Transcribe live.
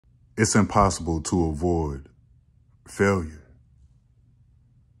It's impossible to avoid failure.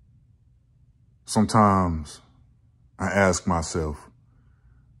 Sometimes I ask myself,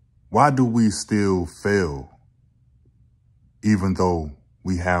 why do we still fail even though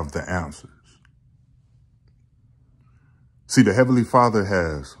we have the answers? See, the Heavenly Father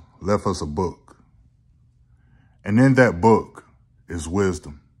has left us a book. And in that book is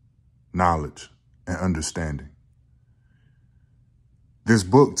wisdom, knowledge, and understanding. This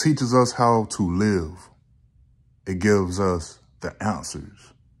book teaches us how to live. It gives us the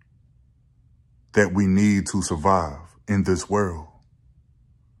answers that we need to survive in this world.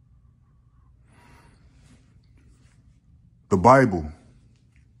 The Bible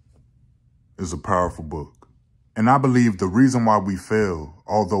is a powerful book. And I believe the reason why we fail,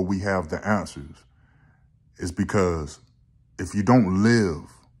 although we have the answers, is because if you don't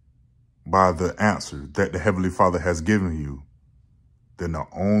live by the answer that the Heavenly Father has given you, then the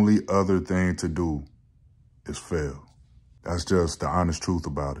only other thing to do is fail. That's just the honest truth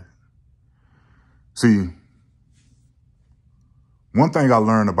about it. See, one thing I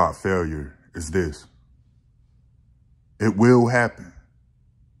learned about failure is this. It will happen.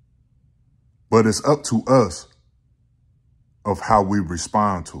 But it's up to us of how we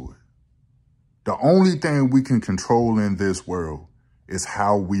respond to it. The only thing we can control in this world is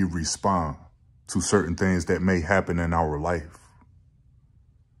how we respond to certain things that may happen in our life.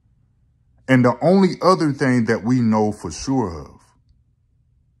 And the only other thing that we know for sure of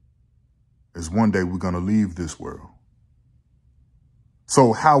is one day we're going to leave this world.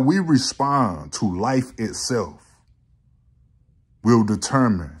 So how we respond to life itself will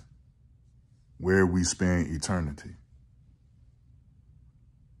determine where we spend eternity.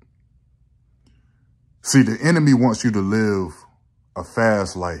 See, the enemy wants you to live a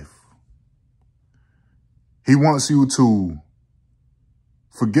fast life. He wants you to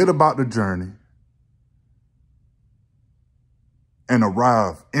forget about the journey and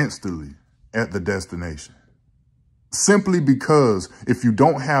arrive instantly at the destination. Simply because if you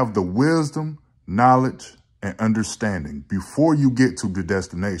don't have the wisdom, knowledge, and understanding before you get to the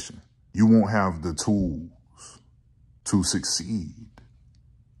destination, you won't have the tools to succeed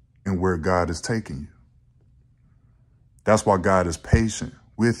in where God is taking you. That's why God is patient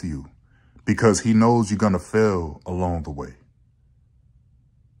with you, because he knows you're going to fail along the way.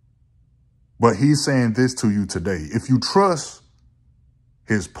 But he's saying this to you today. If you trust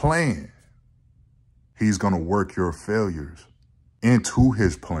his plan, he's going to work your failures into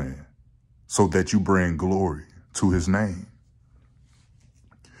his plan so that you bring glory to his name.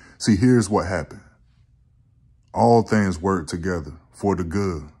 See, here's what happened. All things work together for the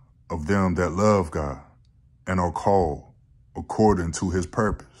good of them that love God and are called according to his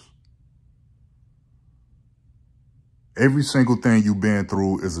purpose. Every single thing you've been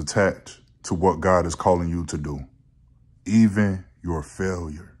through is attached to what God is calling you to do, even your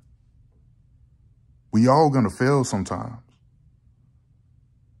failure. We all gonna fail sometimes.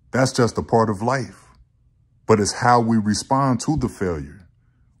 That's just a part of life, but it's how we respond to the failure.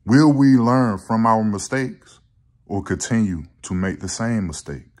 Will we learn from our mistakes or continue to make the same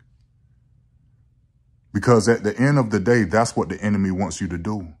mistake? Because at the end of the day, that's what the enemy wants you to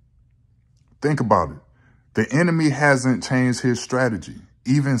do. Think about it. The enemy hasn't changed his strategy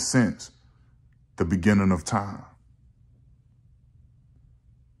even since the beginning of time.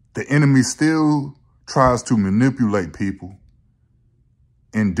 The enemy still tries to manipulate people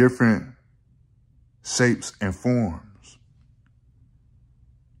in different shapes and forms.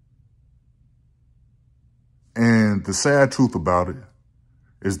 And the sad truth about it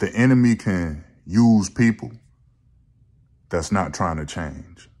is the enemy can use people that's not trying to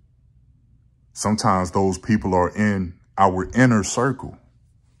change. Sometimes those people are in our inner circle.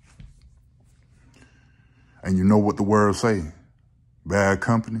 And you know what the words say, bad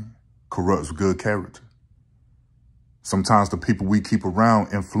company corrupts good character. Sometimes the people we keep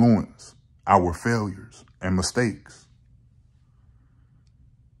around influence our failures and mistakes.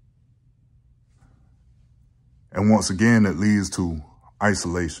 And once again, it leads to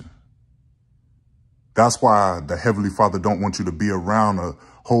isolation. That's why the Heavenly Father don't want you to be around a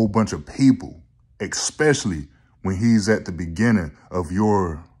whole bunch of people, especially when he's at the beginning of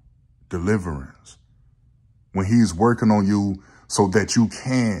your deliverance, when he's working on you so that you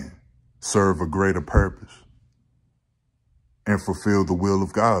can serve a greater purpose and fulfill the will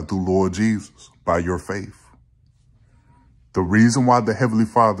of God through Lord Jesus by your faith. The reason why the Heavenly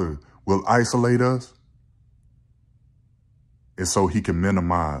Father will isolate us is so he can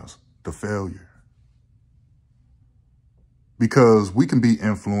minimize the failure. Because we can be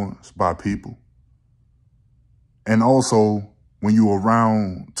influenced by people and also when you're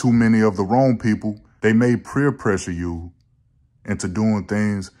around too many of the wrong people, they may peer pressure you into doing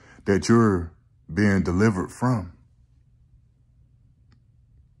things that you're being delivered from.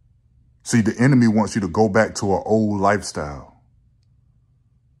 See, the enemy wants you to go back to an old lifestyle.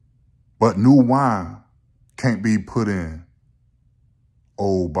 But new wine can't be put in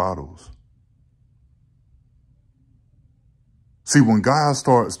old bottles. See, when God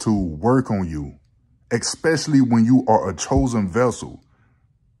starts to work on you, especially when you are a chosen vessel,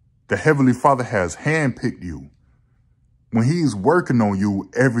 the Heavenly Father has handpicked you. When he's working on you,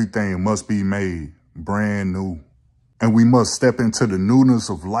 everything must be made brand new. And we must step into the newness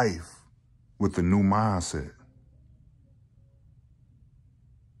of life with a new mindset.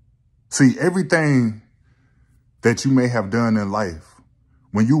 See, everything that you may have done in life,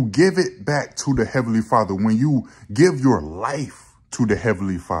 when you give it back to the Heavenly Father, when you give your life to the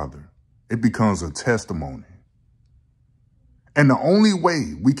Heavenly Father, it becomes a testimony. And the only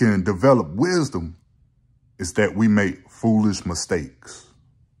way we can develop wisdom is that we make foolish mistakes.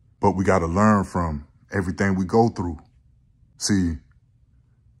 But we got to learn from everything we go through. See,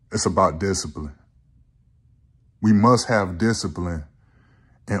 it's about discipline. We must have discipline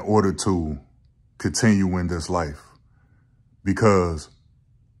in order to continue in this life, because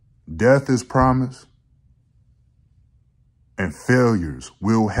death is promised and failures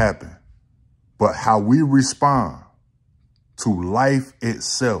will happen. But how we respond to life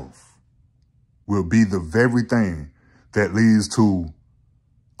itself will be the very thing that leads to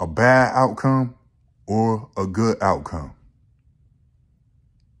a bad outcome or a good outcome.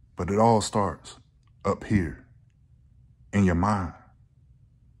 But it all starts up here in your mind.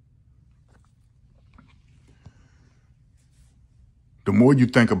 The more you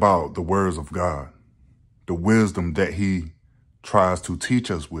think about the words of God, the wisdom that he tries to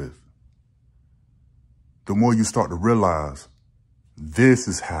teach us with, the more you start to realize this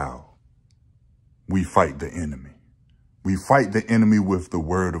is how we fight the enemy. We fight the enemy with the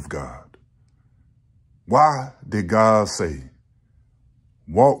word of God. Why did God say,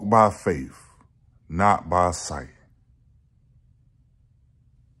 walk by faith, not by sight?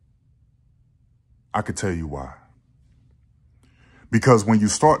 I could tell you why. Because when you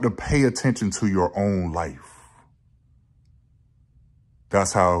start to pay attention to your own life,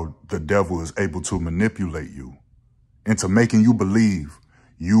 that's how the devil is able to manipulate you into making you believe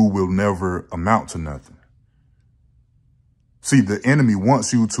you will never amount to nothing. See, the enemy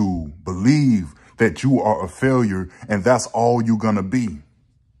wants you to believe that you are a failure and that's all you're going to be.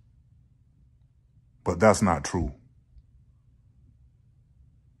 But that's not true.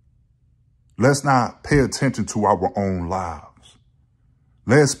 Let's not pay attention to our own lives.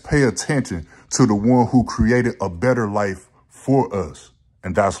 Let's pay attention to the one who created a better life for us,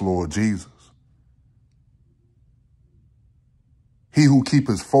 and that's Lord Jesus. He who keep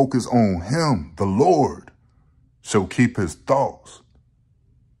his focus on him, the Lord, shall keep his thoughts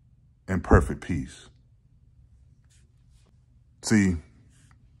in perfect peace. See,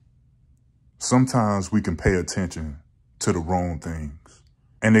 sometimes we can pay attention to the wrong things,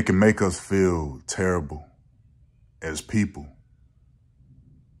 and it can make us feel terrible as people.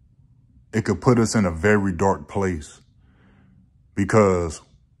 It could put us in a very dark place because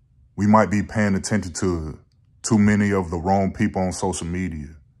we might be paying attention to too many of the wrong people on social media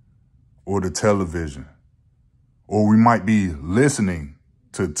or the television, or we might be listening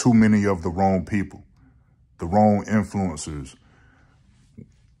to too many of the wrong people, the wrong influencers,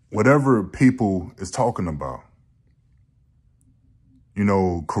 whatever people is talking about, you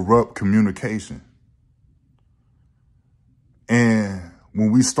know, corrupt communication. And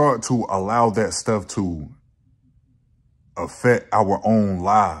when we start to allow that stuff to affect our own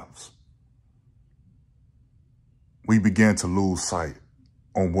lives, we begin to lose sight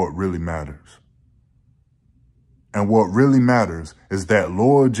on what really matters. And what really matters is that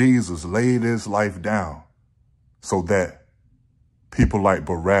Lord Jesus laid his life down so that people like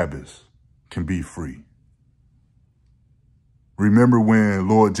Barabbas can be free. Remember when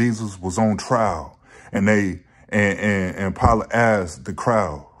Lord Jesus was on trial and Pilate asked the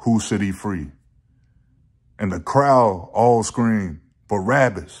crowd, who should he free? And the crowd all screamed,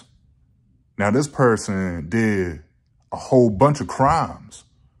 Barabbas. Now this person did a whole bunch of crimes.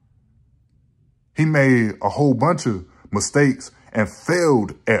 He made a whole bunch of mistakes and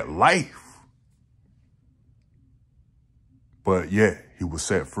failed at life. But yet he was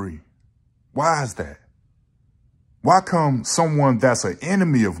set free. Why is that? Why come someone that's an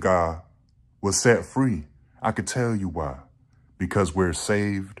enemy of God was set free? I could tell you why. Because we're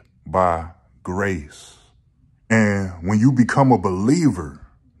saved by grace. And when you become a believer,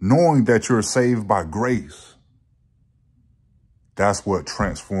 knowing that you're saved by grace, That's what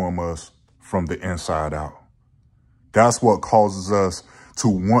transforms us from the inside out. That's what causes us to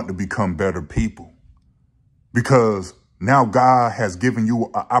want to become better people. Because now God has given you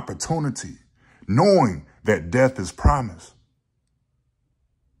an opportunity, knowing that death is promised.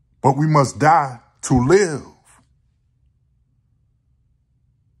 But we must die to live.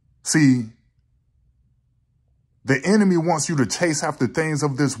 See, the enemy wants you to chase after things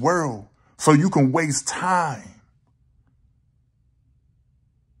of this world so you can waste time.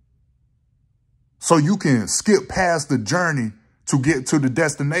 So you can skip past the journey to get to the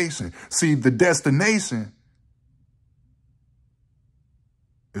destination. See, the destination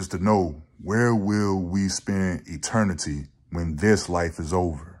is to know, where will we spend eternity when this life is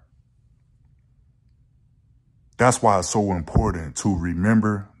over? That's why it's so important to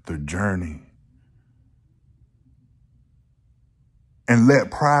remember the journey. And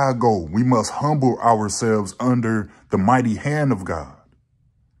let pride go. We must humble ourselves under the mighty hand of God.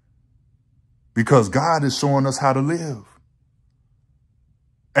 Because God is showing us how to live.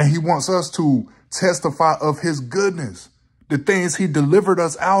 And he wants us to testify of his goodness, the things he delivered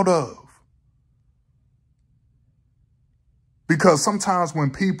us out of. Because sometimes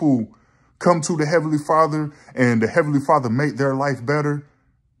when people come to the Heavenly Father and the Heavenly Father make their life better,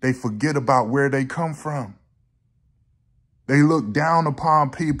 they forget about where they come from. They look down upon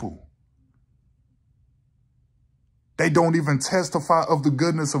people. They don't even testify of the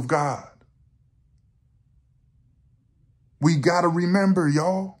goodness of God. We got to remember,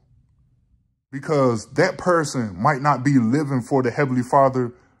 y'all, because that person might not be living for the Heavenly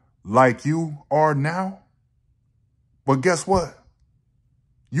Father like you are now. But guess what?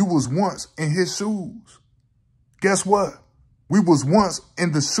 You was once in his shoes. Guess what? We was once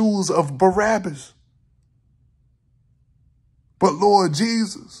in the shoes of Barabbas. But Lord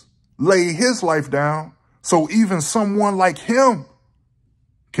Jesus laid his life down so even someone like him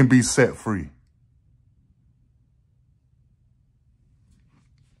can be set free.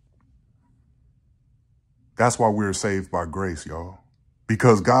 That's why we're saved by grace, y'all.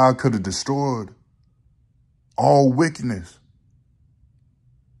 Because God could have destroyed all wickedness.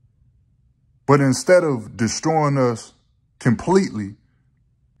 But instead of destroying us completely,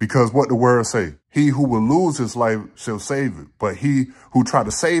 because what the word say, he who will lose his life shall save it, but he who try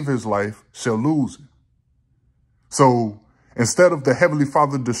to save his life shall lose it. So instead of the Heavenly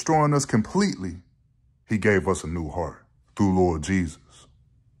Father destroying us completely, he gave us a new heart through Lord Jesus.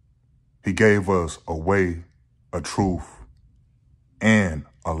 He gave us a way, a truth, and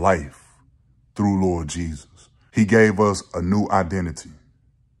a life through Lord Jesus. He gave us a new identity.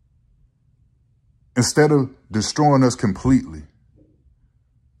 Instead of destroying us completely,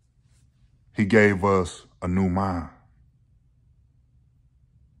 he gave us a new mind.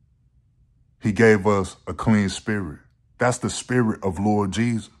 He gave us a clean spirit. That's the spirit of Lord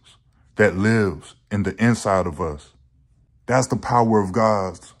Jesus that lives in the inside of us. That's the power of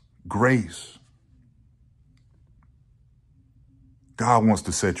God's grace. God wants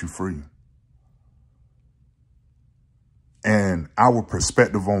to set you free. And our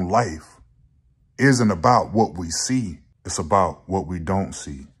perspective on life isn't about what we see. It's about what we don't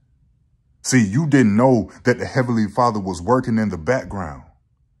see. See, you didn't know that the Heavenly Father was working in the background.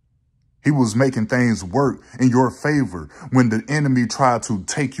 He was making things work in your favor when the enemy tried to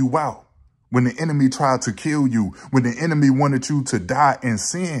take you out, when the enemy tried to kill you, when the enemy wanted you to die in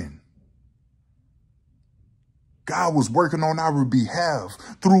sin. God was working on our behalf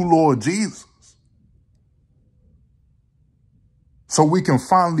through Lord Jesus. So we can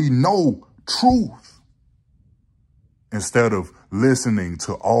finally know truth instead of listening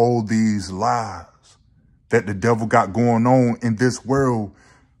to all these lies that the devil got going on in this world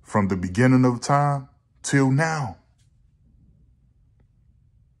from the beginning of time till now.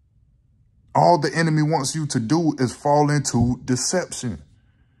 All the enemy wants you to do is fall into deception.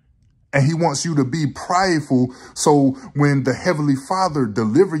 And he wants you to be prideful. So when the Heavenly Father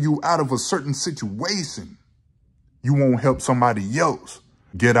deliver you out of a certain situation, you won't help somebody else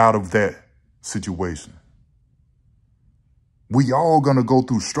get out of that situation. We all gonna go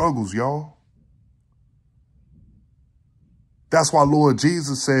through struggles, y'all. That's why Lord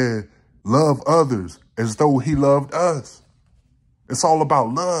Jesus said, love others as though he loved us. It's all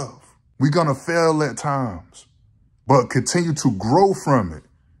about love. We're gonna fail at times, but continue to grow from it.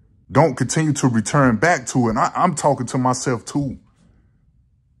 Don't continue to return back to it. And I'm talking to myself too.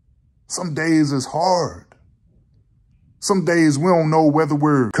 Some days it's hard. Some days we don't know whether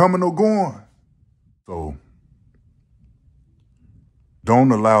we're coming or going. So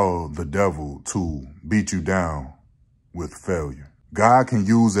don't allow the devil to beat you down with failure. God can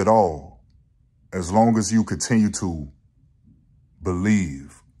use it all as long as you continue to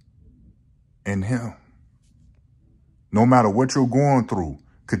believe in him. No matter what you're going through,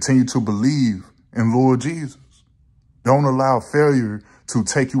 continue to believe in Lord Jesus. Don't allow failure to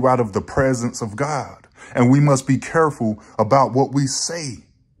take you out of the presence of God. And we must be careful about what we say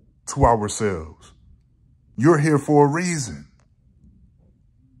to ourselves. You're here for a reason.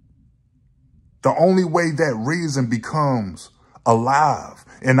 The only way that reason becomes alive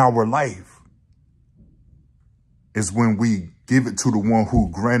in our life is when we give it to the one who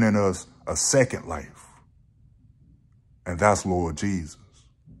granted us a second life. And that's Lord Jesus.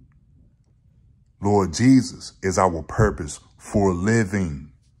 Lord Jesus is our purpose for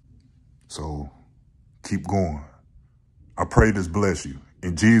living. So keep going. I pray this bless you.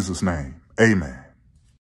 In Jesus' name, amen.